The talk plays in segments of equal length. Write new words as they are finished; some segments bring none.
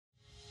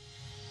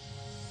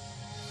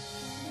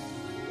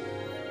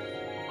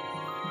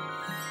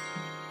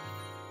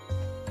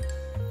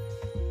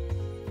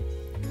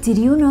Did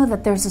you know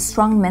that there's a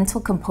strong mental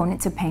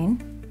component to pain?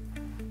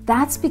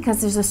 That's because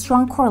there's a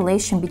strong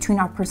correlation between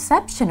our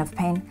perception of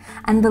pain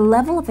and the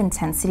level of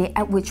intensity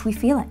at which we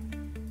feel it.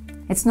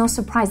 It's no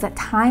surprise that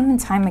time and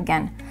time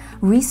again,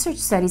 research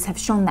studies have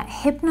shown that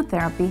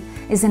hypnotherapy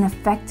is an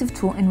effective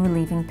tool in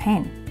relieving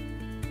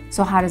pain.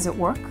 So how does it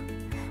work?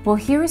 Well,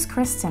 here is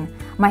Kristen,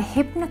 my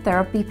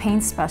hypnotherapy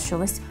pain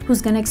specialist,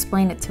 who's going to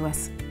explain it to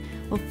us.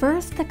 Well,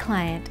 first, the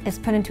client is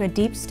put into a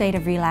deep state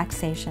of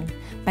relaxation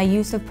by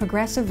use of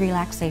progressive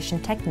relaxation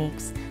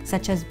techniques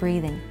such as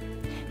breathing.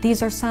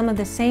 These are some of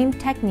the same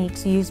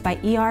techniques used by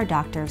ER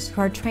doctors who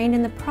are trained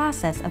in the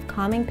process of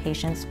calming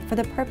patients for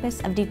the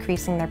purpose of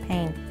decreasing their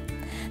pain.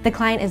 The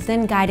client is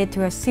then guided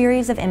through a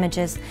series of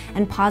images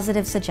and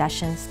positive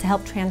suggestions to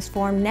help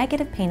transform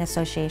negative pain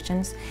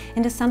associations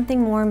into something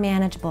more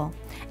manageable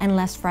and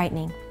less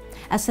frightening,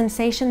 a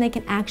sensation they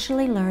can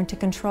actually learn to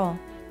control.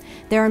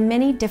 There are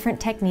many different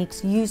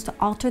techniques used to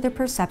alter the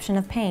perception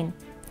of pain.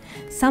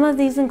 Some of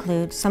these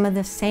include some of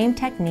the same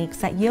techniques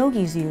that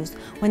yogis use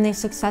when they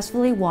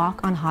successfully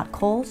walk on hot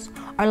coals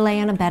or lay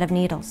on a bed of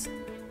needles.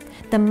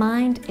 The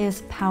mind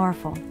is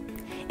powerful.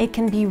 It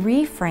can be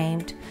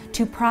reframed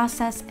to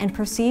process and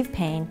perceive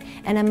pain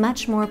in a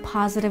much more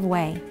positive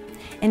way,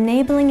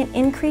 enabling an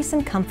increase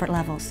in comfort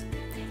levels.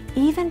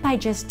 Even by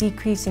just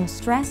decreasing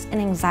stress and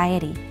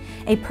anxiety,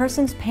 a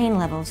person's pain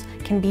levels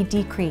can be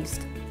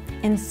decreased.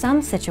 In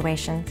some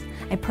situations,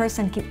 a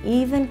person can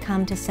even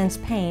come to sense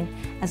pain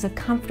as a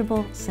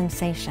comfortable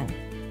sensation.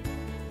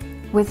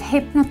 With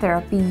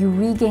hypnotherapy, you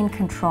regain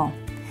control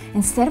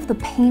instead of the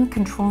pain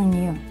controlling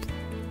you.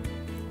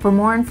 For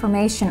more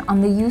information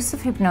on the use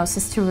of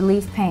hypnosis to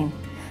relieve pain,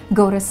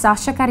 go to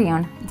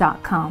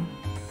sashacarrion.com.